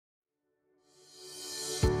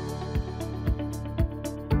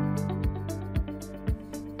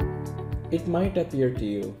It might appear to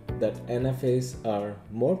you that NFAs are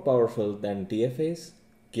more powerful than DFAs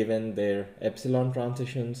given their epsilon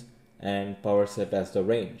transitions and power set as the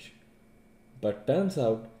range, but turns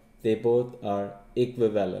out they both are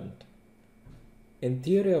equivalent. In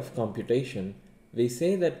theory of computation, we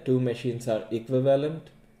say that two machines are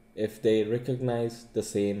equivalent if they recognize the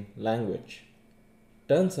same language.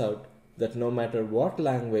 Turns out that no matter what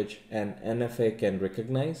language an NFA can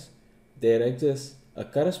recognize, there exists a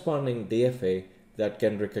corresponding DFA that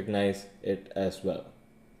can recognize it as well.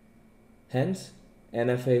 Hence,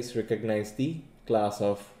 NFAs recognize the class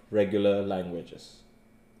of regular languages.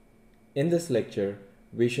 In this lecture,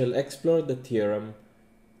 we shall explore the theorem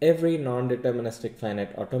every non-deterministic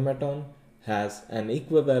finite automaton has an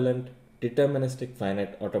equivalent deterministic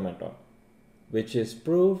finite automaton, which is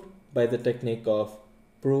proved by the technique of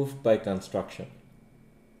proof by construction.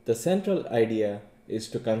 The central idea is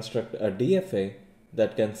to construct a DFA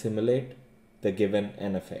that can simulate the given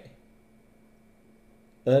NFA.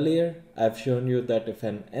 Earlier, I've shown you that if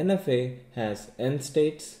an NFA has n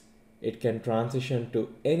states, it can transition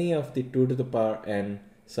to any of the 2 to the power n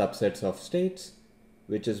subsets of states,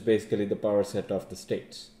 which is basically the power set of the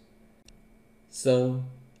states. So,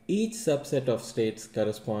 each subset of states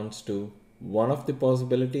corresponds to one of the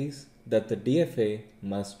possibilities that the DFA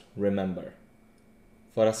must remember.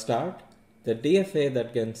 For a start, the DFA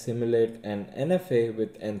that can simulate an NFA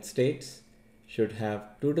with n states should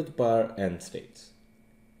have 2 to the power n states.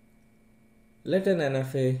 Let an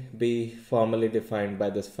NFA be formally defined by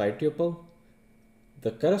this phi tuple.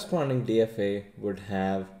 The corresponding DFA would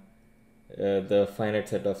have the finite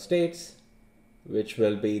set of states, which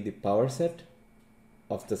will be the power set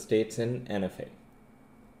of the states in NFA.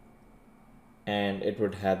 And it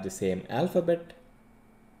would have the same alphabet.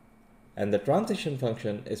 And the transition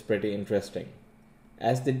function is pretty interesting,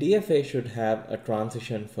 as the DFA should have a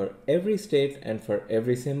transition for every state and for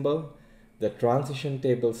every symbol. The transition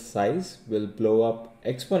table size will blow up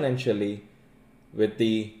exponentially with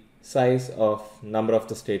the size of number of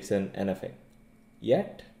the states in NFA.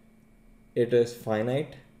 Yet, it is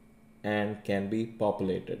finite and can be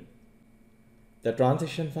populated. The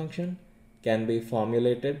transition function can be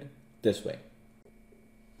formulated this way.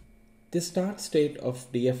 The start state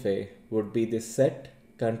of DFA would be the set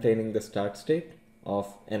containing the start state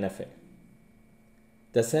of NFA.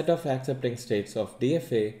 The set of accepting states of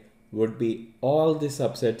DFA would be all the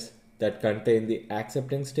subsets that contain the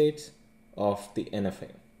accepting states of the NFA.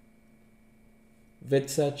 With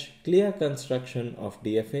such clear construction of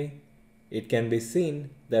DFA, it can be seen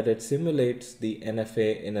that it simulates the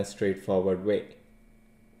NFA in a straightforward way.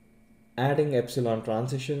 Adding epsilon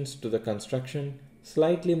transitions to the construction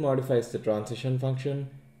slightly modifies the transition function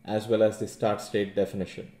as well as the start state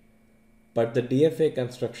definition, but the DFA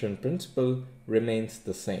construction principle remains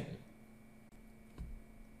the same.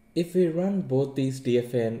 If we run both these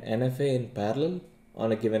DFA and NFA in parallel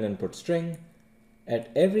on a given input string,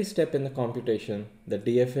 at every step in the computation, the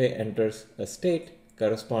DFA enters a state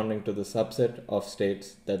corresponding to the subset of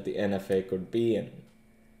states that the NFA could be in.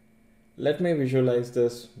 Let me visualize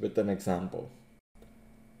this with an example.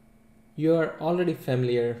 You are already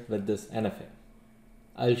familiar with this NFA.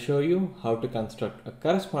 I'll show you how to construct a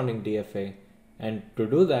corresponding DFA, and to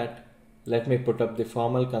do that, let me put up the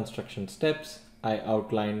formal construction steps I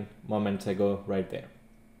outlined moments ago right there.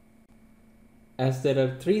 As there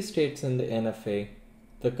are 3 states in the NFA,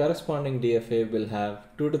 the corresponding DFA will have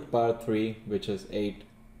 2 to the power 3, which is 8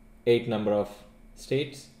 number of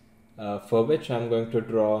states, for which I'm going to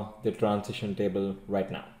draw the transition table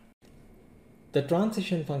right now. The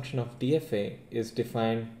transition function of DFA is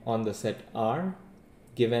defined on the set R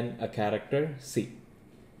given a character C.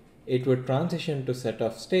 It would transition to set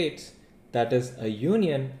of states that is a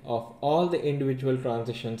union of all the individual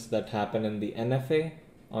transitions that happen in the NFA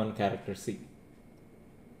on character C.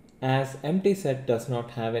 As empty set does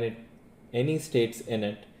not have any states in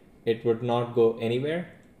it, it would not go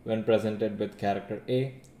anywhere when presented with character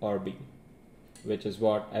A or B, which is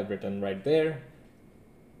what I've written right there.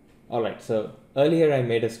 Alright, so earlier I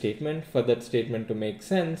made a statement. For that statement to make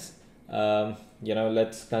sense,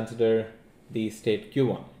 let's consider the state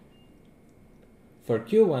Q1. For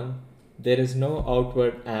Q1, there is no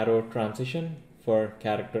outward arrow transition for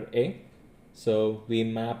character A, so we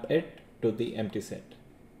map it to the empty set.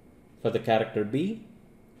 For the character B,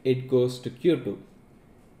 it goes to Q2.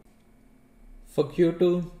 For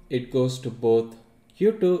Q2, it goes to both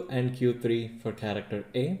Q2 and Q3 for character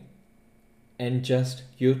A, and just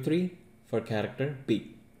Q3 for character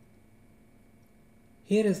B.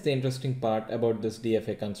 Here is the interesting part about this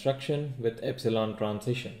DFA construction with epsilon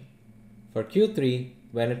transition. For Q3,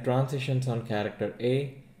 when it transitions on character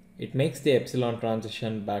A, it makes the epsilon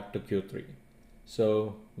transition back to Q3.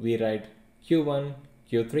 So we write Q1,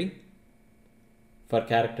 Q3. For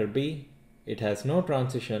character B, it has no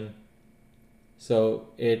transition, so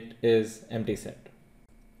it is empty set.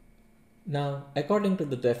 Now, according to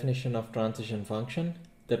the definition of transition function,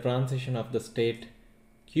 the transition of the state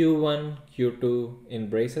Q1, Q2 in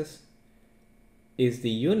braces is the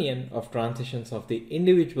union of transitions of the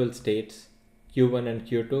individual states Q1 and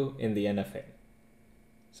Q2 in the NFA.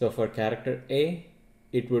 So for character A,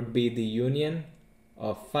 it would be the union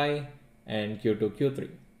of phi and Q2, Q3.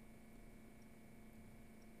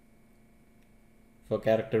 For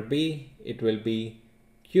character B, it will be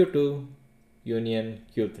Q2 union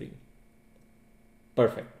Q3.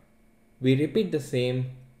 Perfect. We repeat the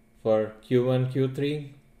same for Q1,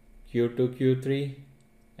 Q3, Q2, Q3,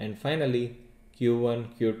 and finally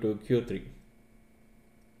Q1, Q2, Q3.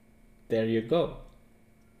 There you go.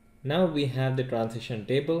 Now we have the transition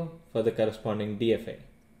table for the corresponding DFA.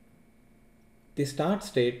 The start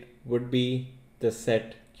state would be the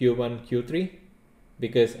set Q1, Q3,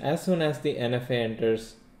 because as soon as the NFA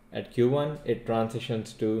enters at Q1, it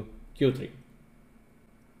transitions to Q3.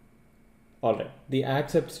 Alright, the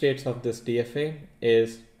accept states of this DFA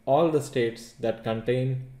is all the states that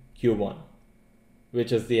contain Q1,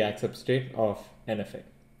 which is the accept state of NFA.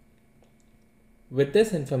 With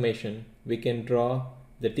this information, we can draw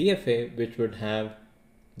the DFA which would have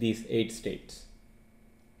these 8 states.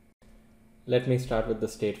 Let me start with the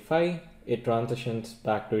state phi. It transitions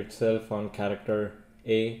back to itself on character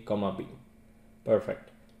A, B. Perfect.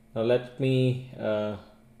 Now let me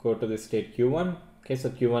go to the state Q1. Okay, so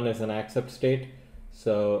Q1 is an accept state.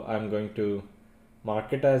 So I'm going to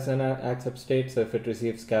mark it as an accept state. So if it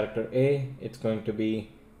receives character A, it's going to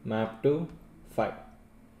be mapped to phi.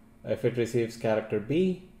 If it receives character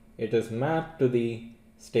B, it is mapped to the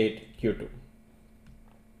state Q2.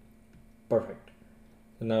 Perfect.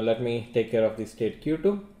 So now let me take care of the state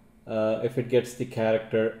Q2. If it gets the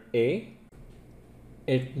character A,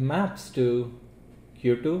 it maps to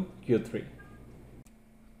Q2, Q3.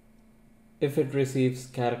 If it receives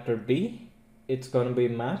character B, it's going to be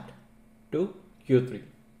mapped to Q3.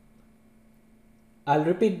 I'll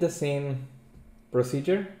repeat the same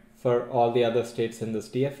procedure for all the other states in this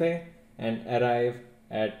DFA and arrive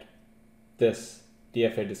at this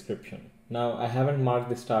DFA description. Now I haven't marked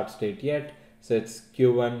the start state yet, so it's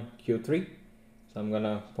Q1, Q3. So I'm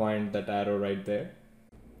gonna point that arrow right there.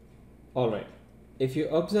 Alright, if you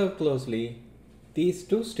observe closely, these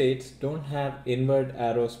two states don't have inward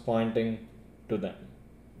arrows pointing to them.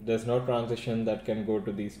 There's no transition that can go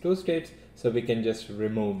to these two states, so we can just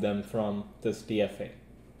remove them from this DFA.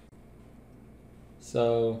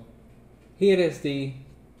 So here is the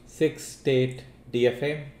 6-state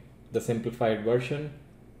DFA, the simplified version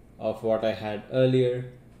of what I had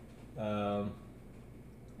earlier. And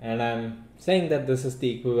I'm saying that this is the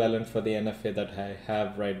equivalent for the NFA that I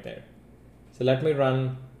have right there. So let me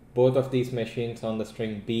run both of these machines on the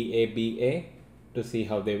string BA to see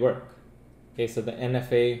how they work. Okay, so the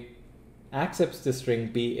NFA accepts the string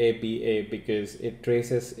BA because it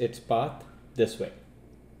traces its path this way.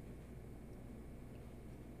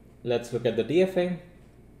 Let's look at the DFA.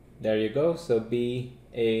 There you go. So BA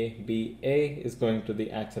is going to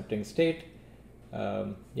the accepting state.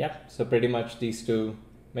 Yeah, so pretty much these two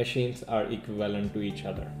machines are equivalent to each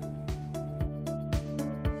other.